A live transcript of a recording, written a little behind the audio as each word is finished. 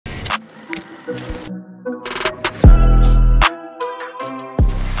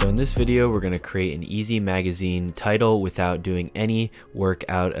in this video, we're going to create an easy magazine title without doing any work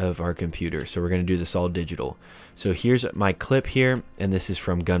out of our computer. So we're going to do this all digital. So here's my clip here, and this is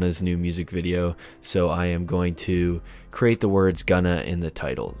from Gunna's new music video. So I am going to create the words Gunna in the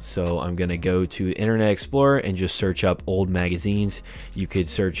title. So I'm going to go to Internet Explorer and just search up old magazines. You could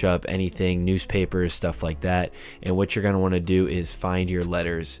search up anything, newspapers, stuff like that. And what you're going to want to do is find your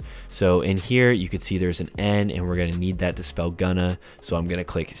letters. So in here, you can see there's an N, and we're going to need that to spell Gunna. So I'm going to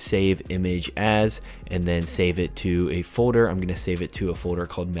click Save Image As, and then save it to a folder. I'm going to save it to a folder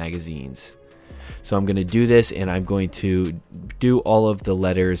called Magazines. So I'm going to do this, and I'm going to do all of the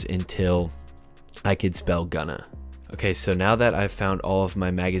letters until I could spell Gunna. Okay, so now that I've found all of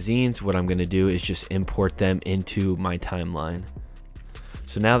my magazines, what I'm going to do is just import them into my timeline.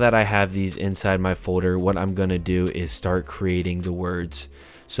 So now that I have these inside my folder, what I'm going to do is start creating the words.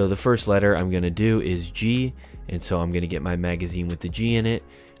 So the first letter I'm going to do is G, and so I'm going to get my magazine with the G in it.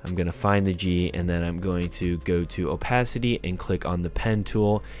 I'm going to find the G, and then I'm going to go to opacity and click on the pen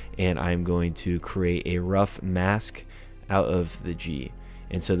tool, and I'm going to create a rough mask out of the G.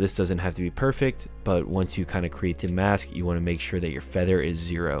 And so this doesn't have to be perfect, but once you kind of create the mask, you want to make sure that your feather is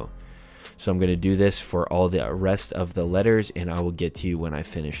 0. So I'm going to do this for all the rest of the letters, and I will get to you when I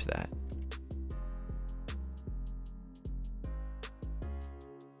finish that.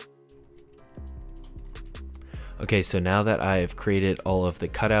 Okay, so now that I have created all of the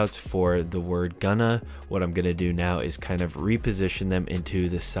cutouts for the word Gunna, what I'm going to do now is kind of reposition them into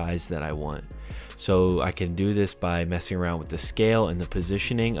the size that I want. So I can do this by messing around with the scale and the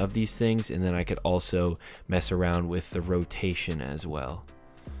positioning of these things, and then I could also mess around with the rotation as well.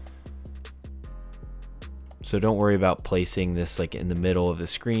 So don't worry about placing this like in the middle of the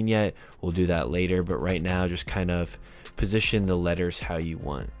screen yet. We'll do that later, but right now just kind of position the letters how you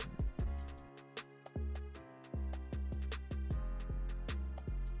want.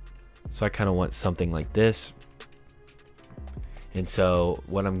 So I kind of want something like this. And so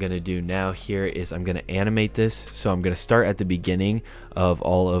what I'm going to do now here is I'm going to animate this. So I'm going to start at the beginning of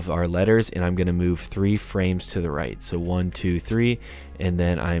all of our letters, and I'm going to move 3 frames to the right. So 1, 2, 3, and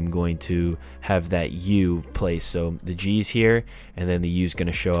then I'm going to have that U place. So the G's here, and then the U's going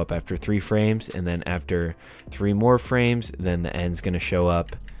to show up after 3 frames, and then after 3 more frames, then the N's going to show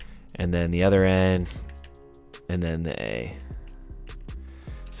up, and then the other N, and then the A.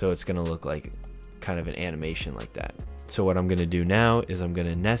 So it's going to look like kind of an animation like that. So what I'm going to do now is I'm going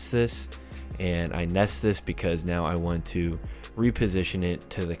to nest this, and I nest this because now I want to reposition it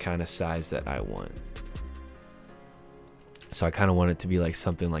to the kind of size that I want. So I kind of want it to be like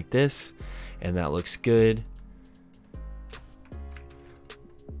something like this, and that looks good.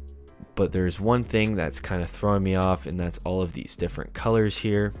 But there's one thing that's kind of throwing me off, and that's all of these different colors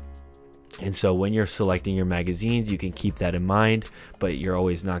here. And so when you're selecting your magazines, you can keep that in mind, but you're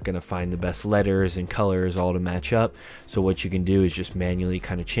always not going to find the best letters and colors all to match up. So what you can do is just manually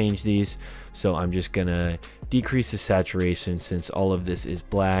kind of change these. So I'm just going to decrease the saturation since all of this is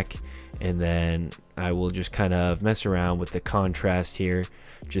black, and then I will just kind of mess around with the contrast here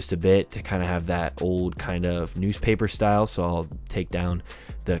just a bit to kind of have that old kind of newspaper style. So I'll take down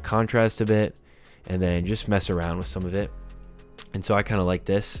the contrast a bit and then just mess around with some of it. And so I kind of like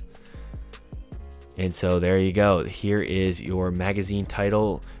this. And so there you go. Here is your magazine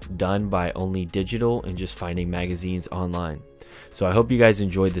title done by only digital and just finding magazines online. So I hope you guys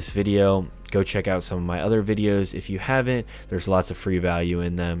enjoyed this video. Go check out some of my other videos. If you haven't, there's lots of free value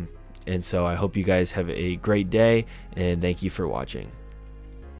in them. And so I hope you guys have a great day, and thank you for watching.